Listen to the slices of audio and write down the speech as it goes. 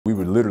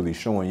literally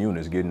showing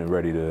units getting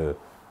ready to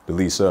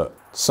lease up.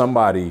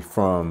 Somebody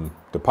from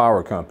the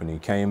power company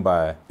came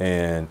by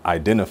and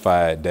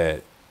identified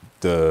that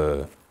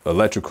the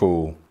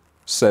electrical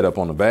setup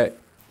on the back,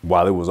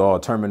 while it was all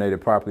terminated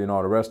properly and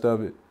all the rest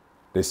of it,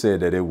 they said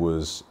that it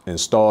was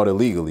installed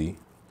illegally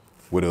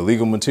with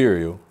illegal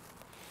material,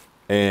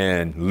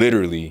 and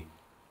literally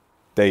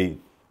they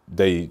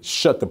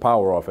shut the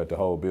power off at the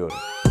whole building.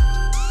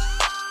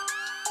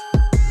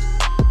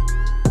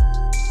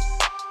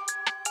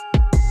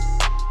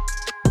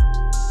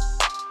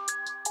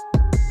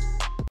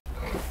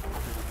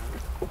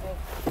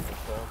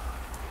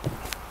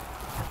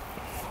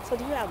 So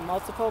do you have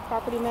multiple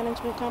property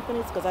management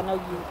companies? Because I know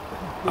you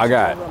I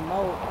got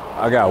remote.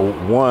 I got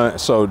one.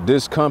 So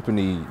this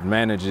company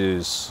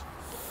manages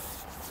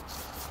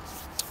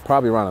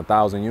probably around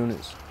 1,000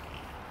 units.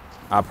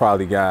 I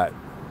probably got,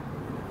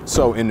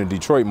 so in the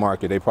Detroit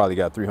market, they probably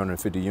got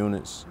 350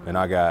 units, and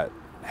I got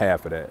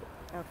half of that.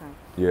 Okay.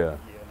 Yeah.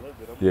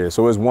 Yeah.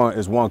 So it's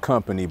one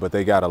company, but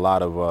they got a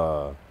lot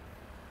of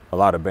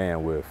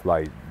bandwidth,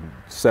 like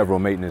several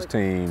maintenance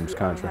teams,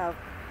 contract.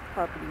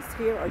 Properties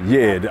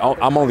here?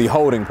 Or I'm only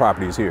holding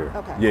properties here.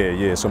 Okay.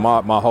 Yeah. So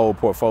my whole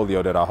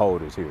portfolio that I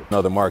hold is here.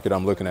 Another market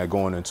I'm looking at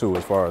going into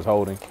as far as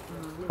holding.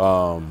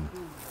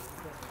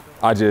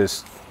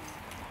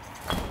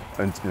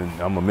 And I'm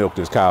gonna milk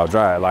this cow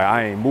dry. Like,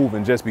 I ain't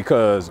moving just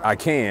because I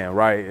can,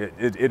 right?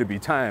 It'll be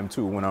time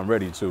to when I'm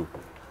ready to.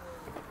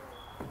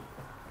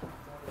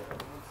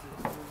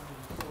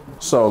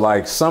 So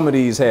like some of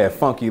these had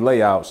funky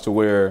layouts to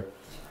where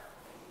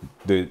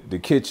the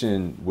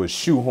kitchen was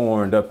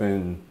shoehorned up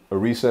in a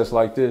recess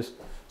like this.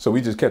 So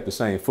we just kept the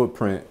same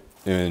footprint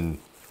and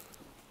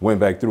went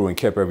back through and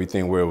kept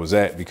everything where it was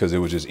at because it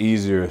was just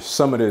easier.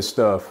 Some of this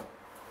stuff,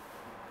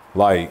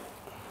 like,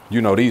 you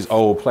know, these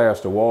old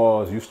plaster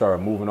walls, you start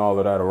moving all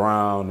of that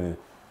around and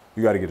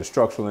you got to get a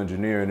structural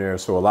engineer in there.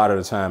 So a lot of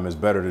the time it's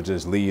better to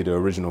just leave the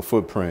original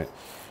footprint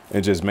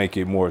and just make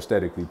it more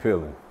aesthetically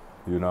appealing,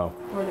 you know?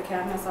 Were the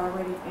cabinets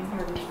already in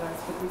here? Did you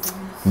guys put these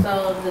in?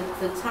 So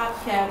the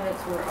top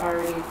cabinets were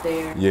already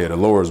there. Yeah, the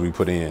lowers we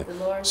put in.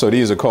 So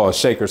these are called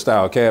shaker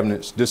style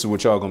cabinets. This is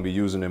what y'all gonna be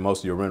using in most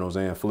of your rentals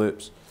and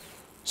flips.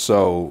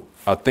 So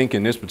I think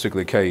in this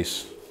particular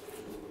case,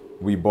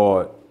 we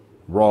bought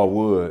raw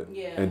wood,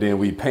 and then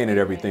we painted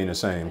everything the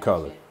same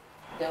color.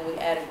 Then we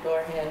added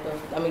door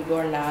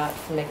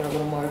knobs to make it a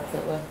little more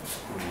appealing.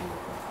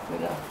 You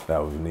know.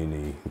 That was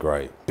Nene,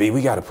 great. B,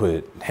 we gotta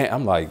put,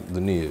 I'm like,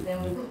 Lania.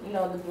 Then we,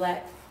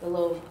 the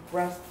little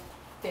rust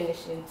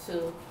finishing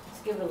too.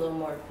 Just give it a little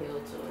more appeal to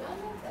it. I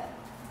like that.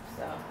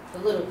 So,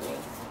 the little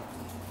things.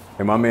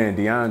 And my man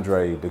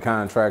DeAndre, the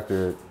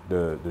contractor,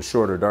 the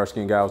shorter,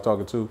 dark-skinned guy I was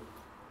talking to,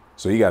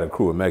 so he got a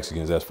crew of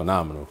Mexicans that's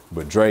phenomenal.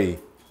 But Dre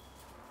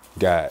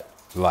got,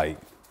 like,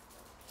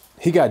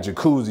 he got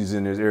jacuzzis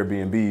in his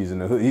Airbnbs in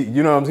the hood.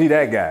 You know what I'm saying? He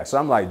that guy. So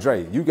I'm like,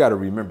 Dre, you got to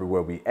remember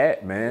where we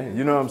at, man.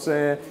 You know what I'm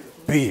saying?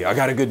 B, I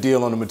got a good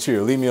deal on the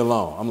material. Leave me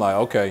alone. I'm like,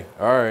 okay,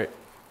 all right.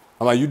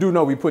 I'm like, you do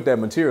know we put that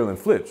material in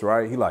flips,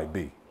 right? He like,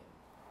 B,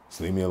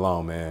 just leave me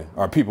alone, man.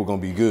 Our people going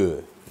to be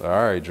good. All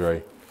right,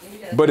 Dre.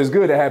 But it's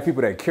good to have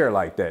people that care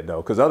like that,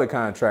 though, because other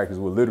contractors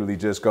will literally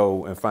just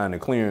go and find a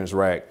clearance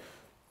rack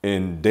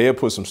and they'll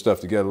put some stuff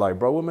together like,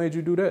 bro, what made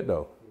you do that,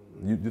 though?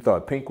 You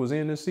thought pink was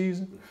in this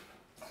season?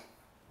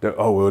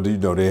 Oh, well, you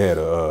know, they had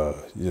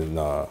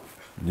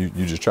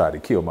you just tried to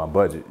kill my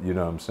budget, you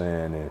know what I'm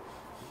saying? And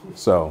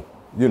so,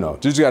 you know,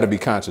 just got to be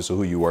conscious of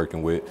who you're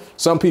working with.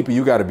 Some people,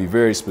 you got to be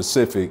very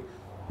specific.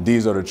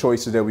 These are the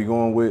choices that we're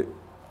going with.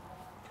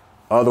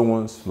 Other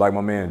ones, like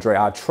my man Dre,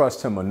 I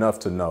trust him enough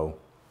to know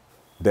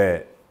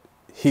that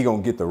he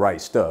gonna get the right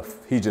stuff.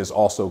 He just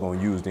also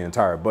gonna use the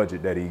entire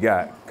budget that he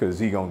got because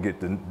he gonna get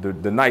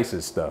the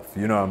nicest stuff,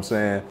 you know what I'm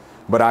saying?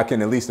 But I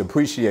can at least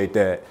appreciate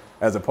that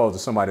as opposed to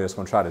somebody that's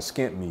gonna try to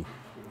skimp me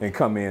and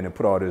come in and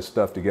put all this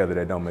stuff together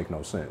that don't make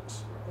no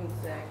sense.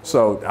 Exactly.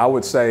 So I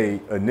would say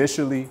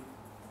initially,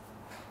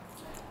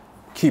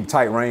 keep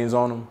tight reins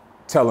on them,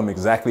 tell them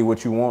exactly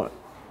what you want,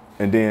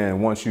 and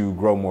then once you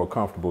grow more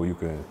comfortable, you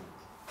can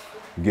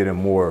get them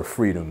more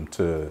freedom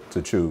to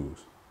choose.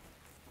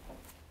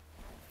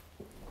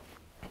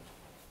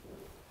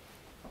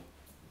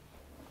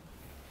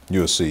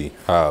 You'll see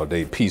how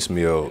they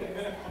piecemeal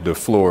the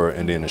floor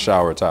and then the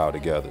shower tile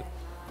together.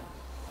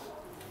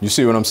 You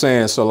see what I'm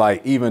saying? So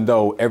like, even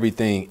though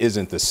everything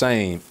isn't the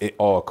same, it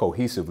all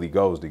cohesively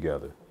goes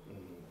together.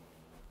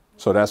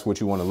 So that's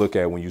what you want to look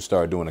at when you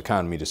start doing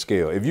economy to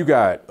scale. If you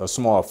got a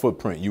small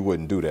footprint, you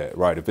wouldn't do that,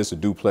 right? If it's a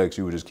duplex,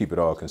 you would just keep it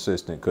all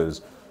consistent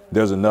because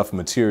there's enough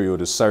material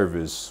to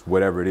service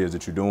whatever it is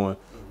that you're doing.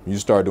 When you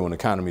start doing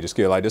economy to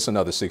scale, like this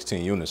another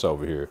 16 units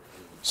over here.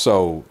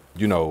 So,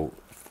 you know,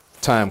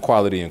 time,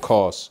 quality, and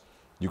cost,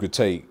 you could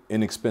take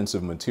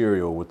inexpensive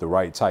material with the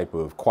right type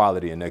of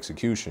quality and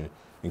execution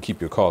and keep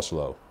your costs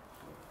low.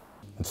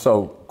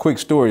 So, quick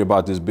story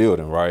about this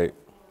building, right?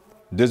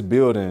 This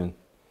building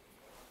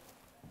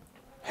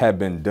had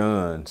been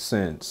done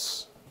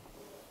since,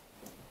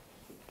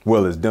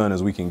 well, as done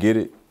as we can get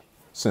it,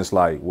 since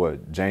like,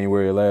 what,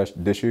 January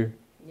this year?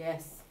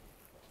 Yes.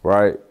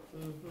 right?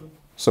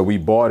 So we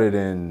bought it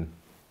in,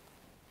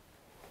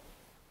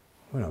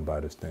 when did I buy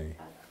this thing?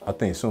 I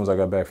think as soon as I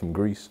got back from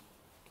Greece.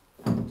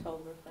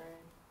 October,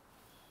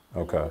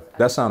 Okay,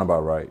 that sound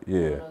about right, yeah.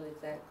 I don't know the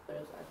exact, but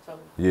it was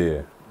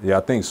October. Yeah, I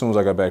think as soon as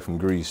I got back from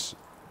Greece,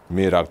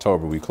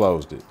 mid-October, we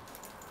closed it.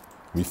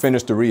 We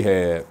finished the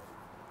rehab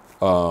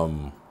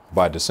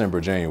by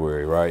December,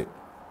 January, right?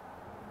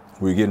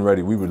 We were getting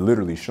ready, we were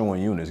literally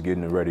showing units,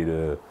 getting it ready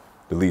to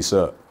lease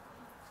up.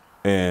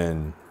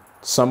 And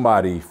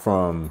somebody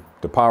from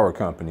the power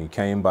company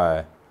came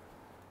by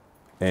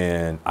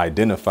and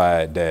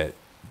identified that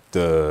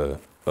the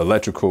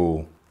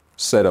electrical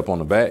setup on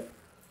the back,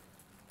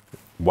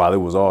 while it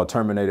was all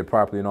terminated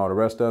properly and all the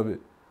rest of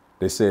it,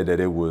 they said that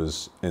it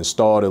was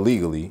installed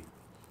illegally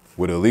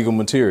with illegal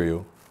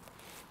material,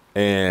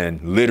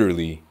 and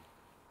literally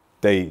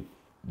they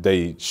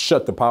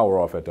shut the power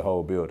off at the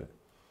whole building,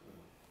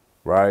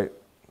 right?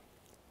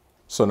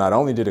 So not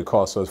only did it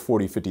cost us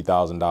 $40,000,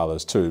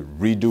 $50,000 to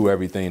redo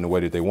everything the way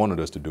that they wanted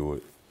us to do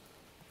it,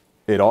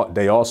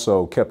 they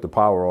also kept the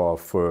power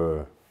off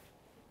for,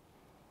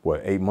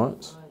 what, 8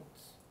 months?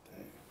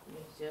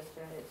 It's just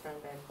got it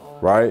turned back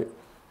on. Right?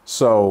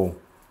 So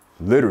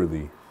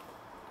literally,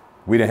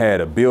 we done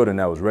had a building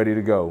that was ready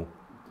to go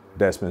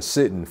that's been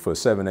sitting for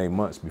 7, 8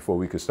 months before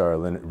we could start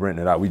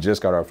renting it out. We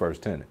just got our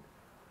first tenant.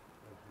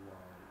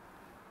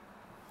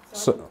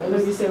 So,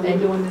 Like you said, we're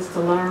doing this to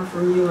learn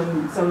from you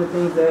and some of the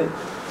things that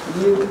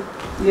you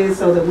did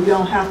so that we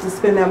don't have to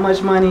spend that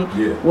much money.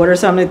 Yeah. What are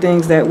some of the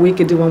things that we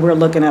could do when we're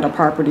looking at a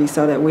property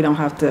so that we don't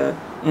have to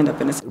end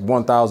up in a...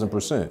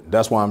 1,000%.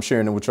 That's why I'm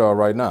sharing it with y'all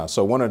right now.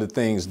 So one of the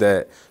things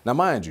that, now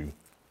mind you,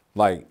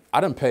 like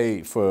I done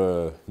paid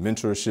for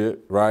mentorship,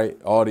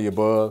 right? All the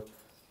above.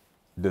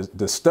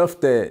 The stuff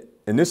that,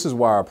 and this is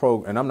why our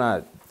program, and I'm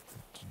not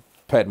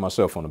patting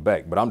myself on the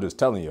back, but I'm just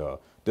telling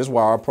y'all, this is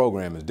why our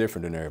program is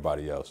different than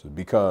everybody else's,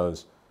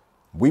 because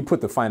we put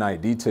the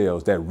finite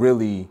details that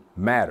really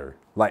matter.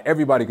 Like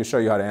everybody could show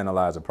you how to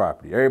analyze a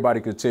property.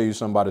 Everybody could tell you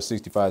something about a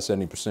 65,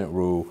 70%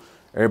 rule.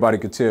 Everybody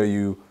could tell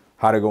you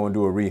how to go and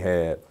do a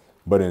rehab.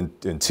 But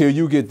until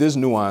you get this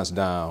nuance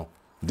down,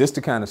 this the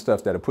kind of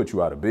stuff that'll put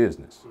you out of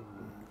business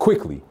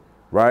quickly,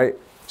 right?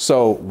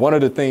 So one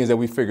of the things that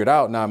we figured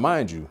out, now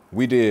mind you,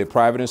 we did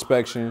private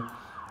inspection,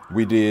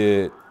 we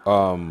did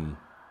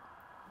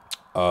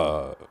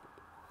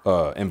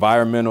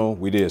environmental,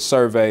 we did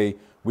survey,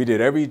 we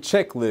did every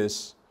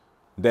checklist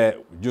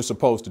that you're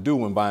supposed to do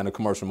when buying a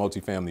commercial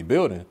multifamily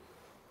building.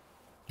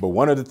 But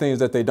one of the things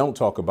that they don't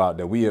talk about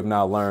that we have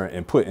now learned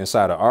and put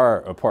inside of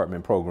our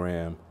apartment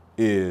program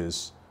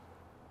is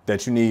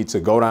that you need to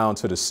go down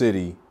to the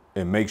city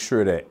and make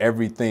sure that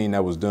everything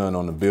that was done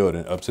on the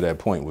building up to that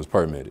point was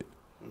permitted.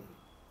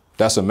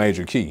 That's a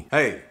major key.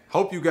 Hey,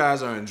 hope you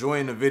guys are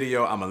enjoying the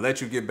video. I'm gonna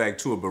let you get back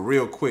to it, but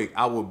real quick,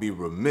 I would be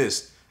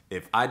remiss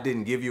if I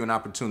didn't give you an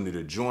opportunity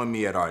to join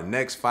me at our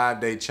next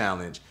 5-day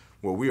challenge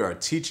where we are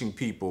teaching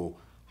people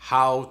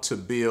how to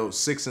build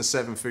 6- and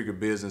 7-figure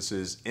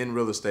businesses in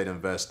real estate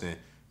investing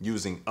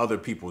using other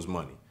people's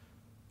money.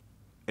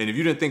 And if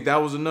you didn't think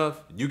that was enough,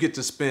 you get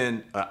to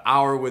spend an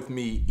hour with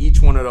me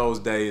each one of those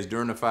days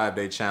during the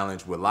 5-day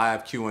challenge with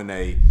live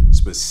Q&A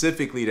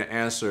specifically to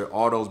answer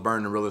all those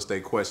burning real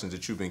estate questions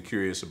that you've been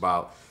curious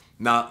about.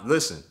 Now,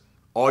 listen,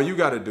 all you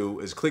got to do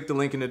is click the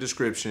link in the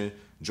description,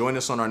 join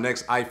us on our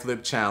next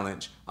iFlip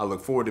challenge. I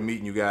look forward to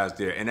meeting you guys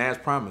there. And as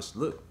promised,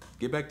 look,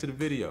 get back to the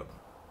video.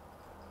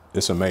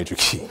 It's a major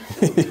key.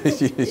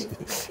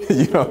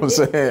 You know what I'm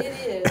saying?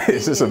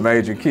 It's just a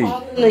major key.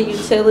 Calling the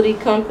utility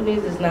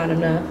companies is not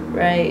enough,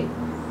 right?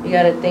 You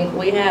got to think,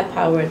 we had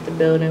power at the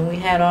building. We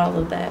had all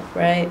of that,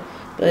 right?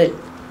 But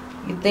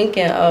you're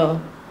thinking,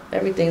 oh,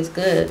 everything's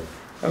good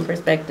from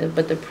perspective.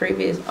 But the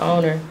previous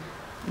owner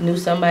knew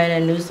somebody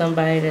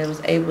that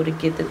was able to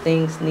get the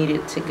things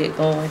needed to get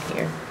going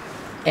here.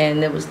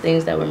 And there was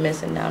things that were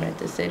missing down at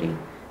the city.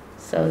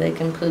 So they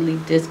completely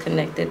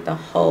disconnected the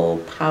whole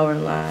power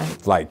line.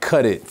 Like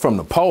cut it from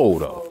the pole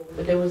though.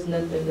 But there was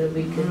nothing that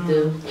we could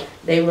do.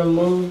 They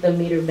removed the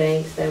meter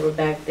banks that were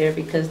back there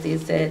because they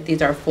said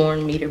these are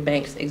foreign meter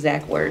banks,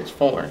 exact words,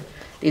 foreign.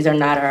 These are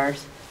not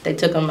ours. They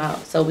took them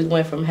out. So we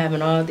went from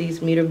having all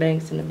these meter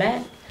banks in the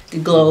back, the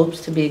globes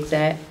to be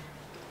exact,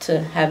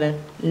 to having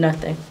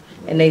nothing.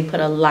 And they put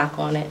a lock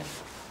on it.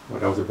 Well,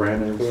 that was a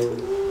brand name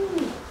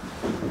building?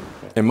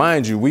 And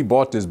mind you, we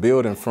bought this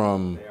building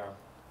from,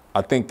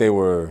 I think they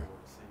were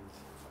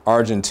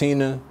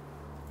Argentina.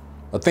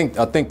 I think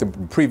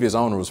the previous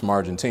owner was from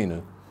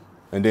Argentina.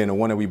 And then the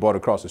one that we bought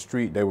across the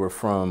street, they were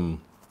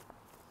from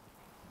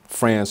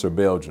France or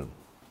Belgium.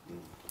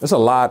 It's a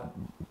lot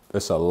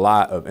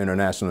of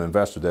international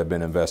investors that have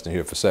been investing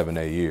here for 7,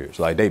 8 years.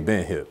 Like they've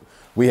been hip.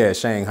 We had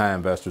Shanghai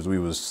investors we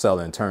was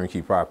selling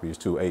turnkey properties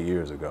to 8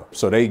 years ago.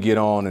 So they get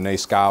on and they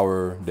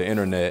scour the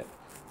internet.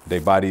 They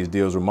buy these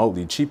deals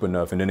remotely cheap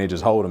enough, and then they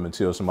just hold them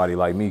until somebody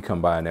like me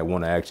come by and that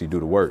want to actually do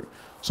the work.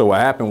 So what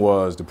happened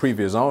was the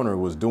previous owner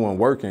was doing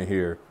work in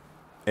here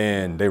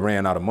and they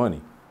ran out of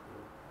money.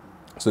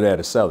 So they had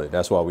to sell it.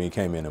 That's why we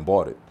came in and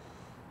bought it.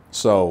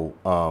 So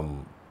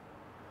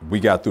we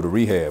got through the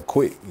rehab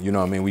quick. You know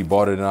what I mean? We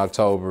bought it in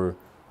October,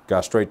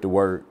 got straight to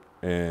work.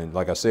 And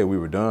like I said, we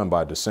were done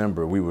by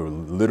December. We were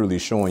literally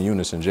showing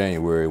units in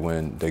January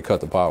when they cut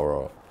the power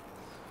off.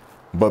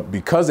 But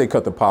because they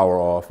cut the power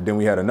off, then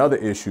we had another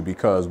issue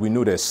because we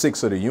knew that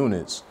 6 of the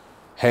units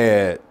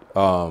had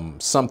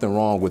something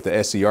wrong with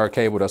the SCR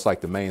cable. That's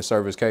like the main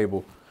service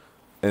cable.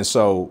 And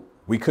so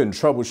we couldn't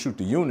troubleshoot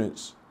the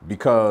units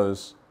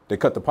because they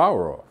cut the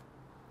power off.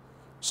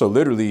 So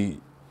literally,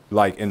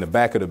 like in the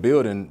back of the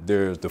building,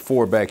 there's the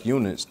 4 back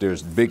units,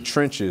 there's big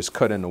trenches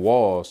cut in the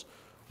walls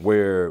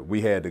where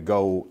we had to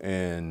go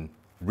and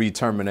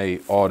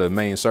re-terminate all the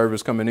main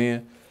service coming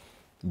in.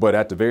 But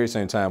at the very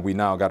same time, we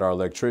now got our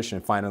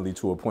electrician finally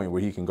to a point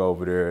where he can go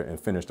over there and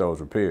finish those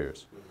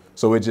repairs.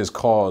 So it just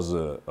caused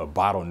a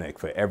bottleneck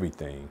for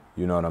everything,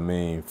 you know what I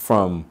mean?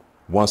 From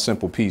one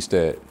simple piece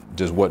that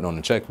just wasn't on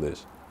the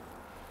checklist,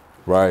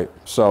 right?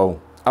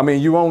 So, I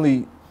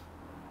mean,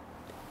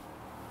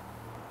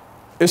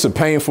 it's a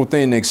painful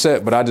thing to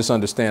accept, but I just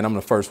understand I'm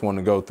the first one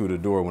to go through the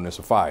door when it's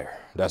a fire.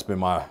 That's been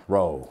my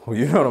role,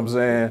 you know what I'm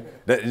saying?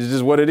 That is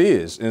just what it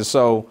is. And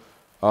so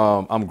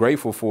I'm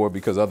grateful for it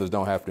because others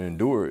don't have to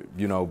endure it,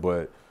 you know,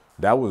 but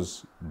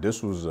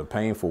this was a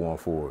painful one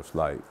for us.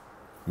 Like,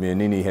 me and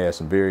Nene had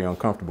some very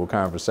uncomfortable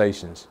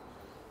conversations,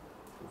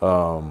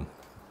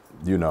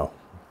 you know,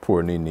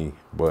 poor Nene.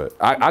 But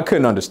I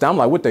couldn't understand. I'm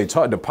like, what they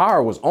taught, the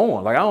power was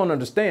on. Like, I don't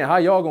understand how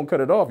y'all gonna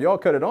cut it off. Y'all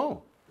cut it on.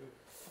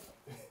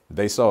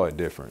 They saw it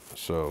different,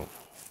 so.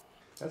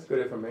 That's good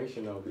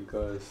information though,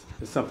 because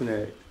it's something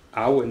that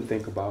I wouldn't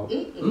think about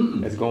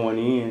as going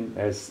in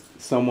as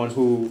someone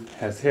who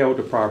has held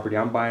the property.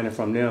 I'm buying it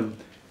from them.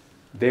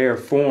 They're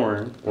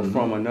foreign or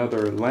from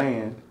another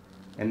land,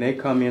 and they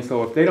come in.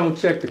 So if they don't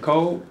check the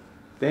code,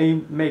 they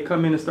may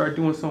come in and start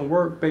doing some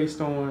work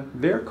based on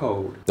their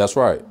code. That's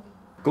right.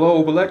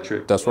 Globe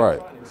Electric. That's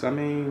right. I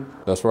mean.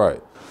 That's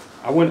right.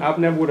 I've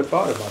never would have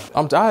thought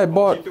about that. I had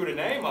bought. You threw the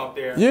name out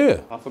there.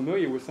 Yeah. I'm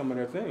familiar with some of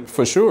their things.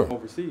 For sure.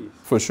 Overseas.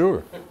 For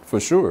sure. For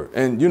sure.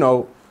 And you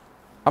know,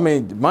 I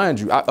mean,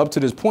 mind you, up to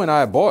this point,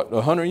 I had bought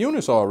 100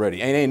 units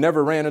already and ain't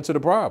never ran into the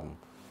problem.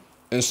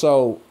 And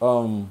so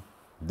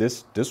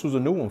this was a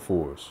new one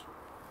for us.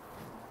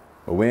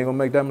 But we ain't gonna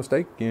make that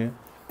mistake again.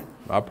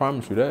 I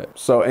promise you that.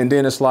 So, and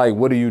then it's like,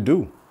 what do?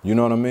 You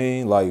know what I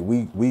mean? Like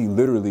we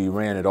literally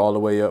ran it all the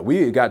way up.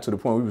 We got to the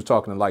point we was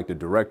talking to like the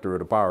director of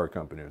the power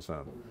company or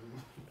something.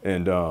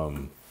 And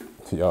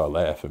y'all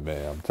laughing,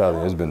 man. I'm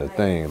telling you, it's been a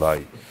thing.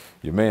 Like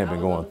your man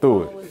been going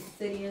through it. With the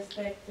city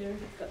inspector,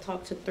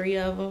 talked to 3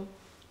 of them,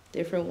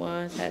 different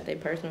ones, had their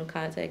personal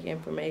contact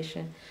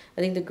information.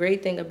 I think the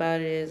great thing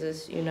about it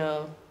is you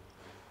know,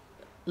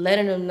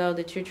 letting them know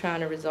that you're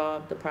trying to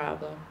resolve the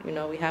problem. You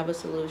know, we have a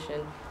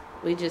solution.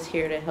 We just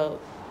here to help,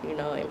 you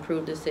know,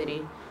 improve the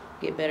city,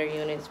 get better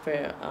units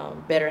for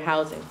better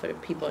housing for the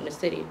people in the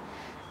city.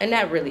 And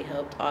that really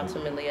helped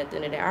ultimately at the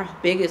end of the day. Our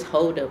biggest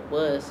holdup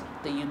was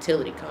the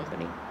utility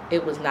company.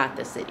 It was not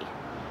the city.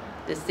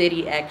 The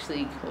city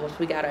actually, once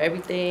we got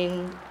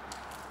everything,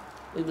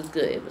 it was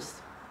good. It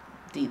was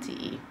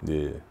DTE.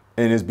 Yeah.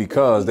 And it's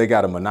because they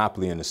got a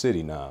monopoly in the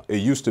city now. It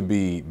used to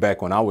be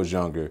back when I was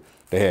younger,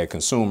 they had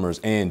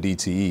consumers and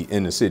DTE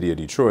in the city of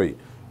Detroit.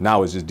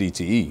 Now it's just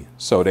DTE.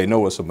 So they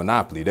know it's a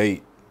monopoly.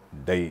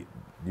 They,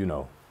 you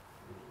know,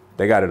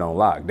 they got it on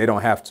lock. They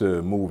don't have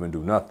to move and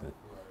do nothing.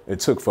 It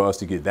took for us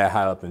to get that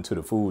high up into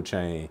the food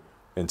chain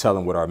and tell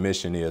them what our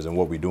mission is and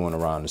what we're doing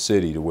around the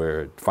city to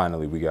where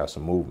finally we got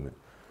some movement.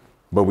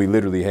 But we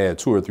literally had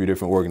 2 or 3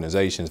 different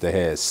organizations that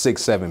had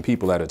 6, 7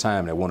 people at a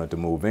time that wanted to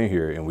move in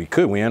here, and we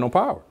had no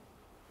power.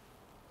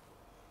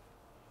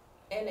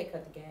 And they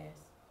cut the gas.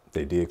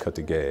 They did cut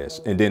the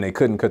gas. And then they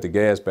couldn't cut the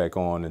gas back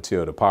on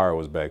until the power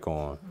was back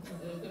on.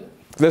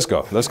 Let's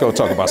go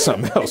talk about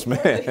something else,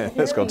 man.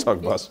 Let's go talk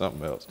about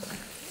something else.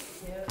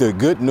 The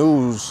good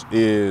news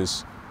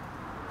is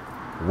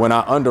when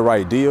I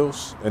underwrite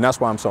deals, and that's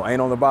why I'm so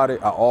anal about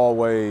it, I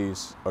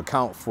always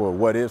account for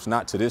what ifs,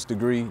 not to this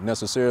degree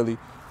necessarily,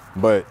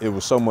 but it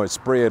was so much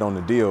spread on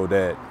the deal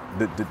that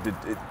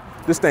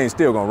this thing's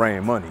still gonna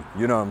rain money,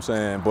 you know what I'm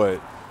saying?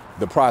 But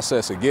the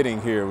process of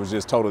getting here was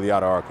just totally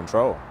out of our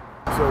control.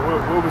 So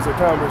what was the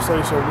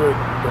conversation with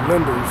the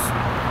lenders,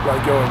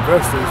 like your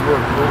investors? What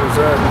was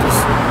that?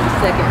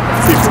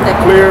 Just keeping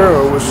it clear,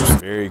 or was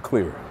just very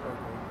clear?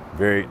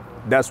 Very.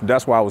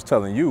 That's why I was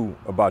telling you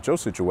about your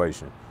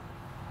situation.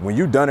 When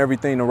you done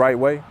everything the right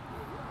way,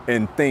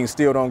 and things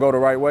still don't go the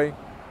right way,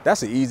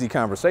 that's an easy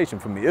conversation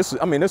for me. It's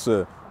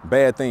a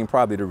bad thing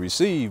probably to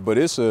receive, but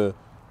it's a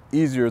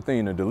easier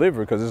thing to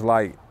deliver because it's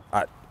like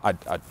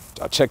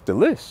I checked the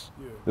list.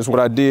 Yeah. This is what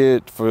I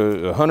did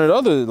for 100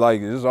 other, like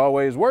this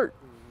always worked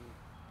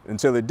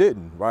until it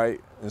didn't,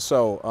 right? And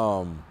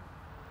so,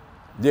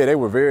 yeah, they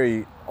were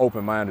very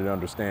open-minded and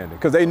understanding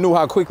because they knew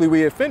how quickly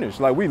we had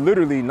finished. Like we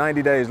literally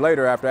 90 days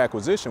later after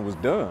acquisition was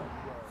done.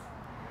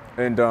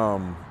 And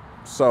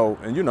so,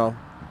 and you know,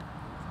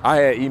 I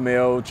had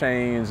email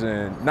chains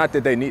and not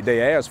that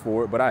they asked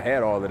for it, but I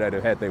had all of that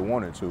had they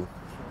wanted to.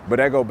 But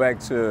that go back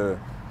to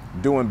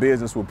doing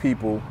business with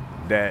people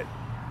that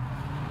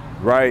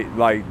right?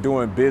 Like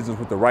doing business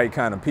with the right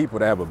kind of people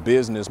that have a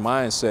business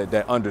mindset,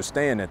 that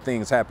understand that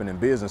things happen in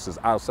businesses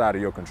outside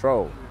of your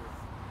control.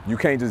 You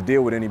can't just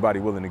deal with anybody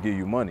willing to give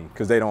you money,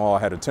 because they don't all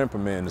have the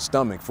temperament and the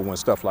stomach for when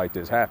stuff like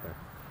this happen.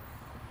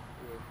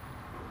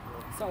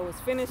 So it was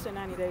finished in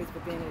 90 days,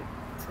 but then it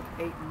took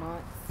 8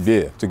 months.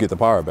 Yeah, to get the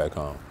power back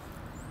on.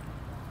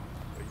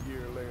 A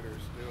year later,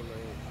 still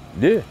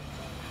ain't. Yeah.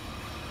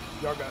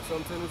 Y'all got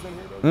some tenants in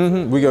here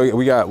though?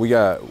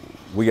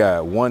 We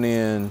got one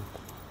in,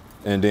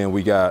 and then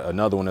we got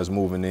another one that's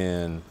moving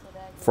in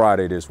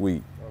Friday this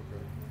week.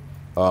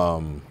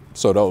 Okay.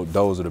 So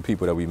those are the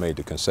people that we made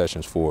the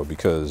concessions for,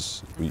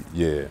 because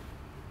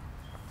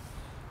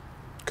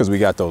because we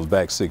got those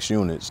back 6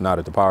 units now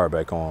that the power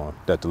back on,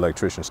 that the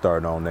electrician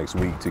starting on next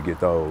week to get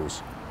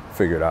those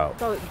figured out.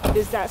 So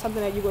is that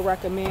something that you would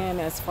recommend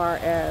as far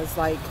as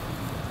like,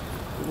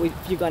 if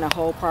you're gonna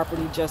hold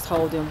property, just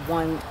hold in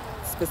one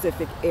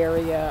specific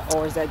area,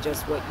 or is that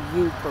just what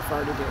you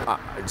prefer to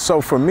do?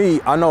 So for me,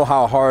 I know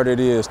how hard it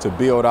is to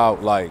build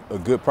out like a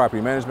good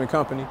property management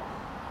company.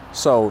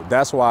 So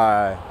that's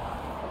why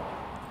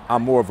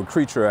I'm more of a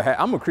creature of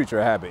I'm a creature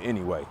of habit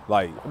anyway.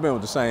 Like, I've been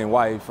with the same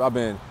wife. I've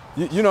been,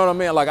 you know what I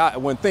mean?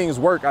 Like, when things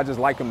work, I just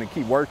like them to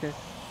keep working.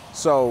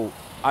 So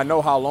I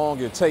know how long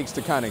it takes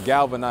to kind of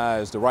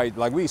galvanize the right,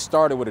 like we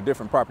started with a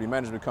different property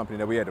management company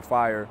that we had to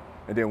fire.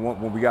 And then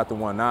when we got the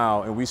one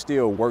now, and we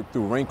still work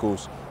through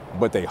wrinkles,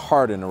 but they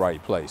hard in the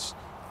right place.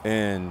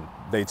 And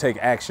they take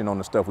action on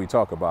the stuff we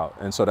talk about.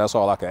 And so that's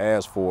all I can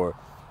ask for.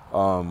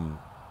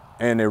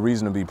 And they're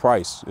reasonably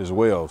priced as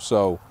well.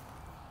 So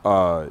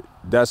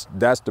that's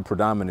the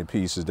predominant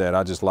piece, is that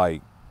I just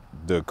like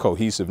the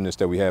cohesiveness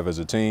that we have as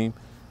a team.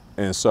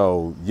 And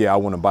so, yeah, I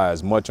want to buy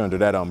as much under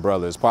that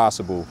umbrella as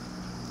possible,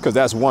 because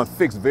that's one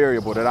fixed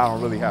variable that I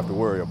don't really have to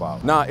worry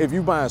about. Now, if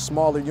you buying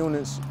smaller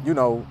units, you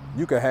know,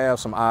 you could have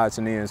some odds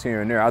and ends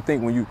here and there. I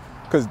think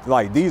because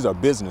like these are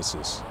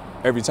businesses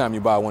every time you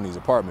buy one of these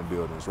apartment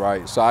buildings,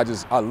 right? So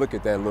I look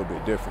at that a little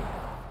bit different.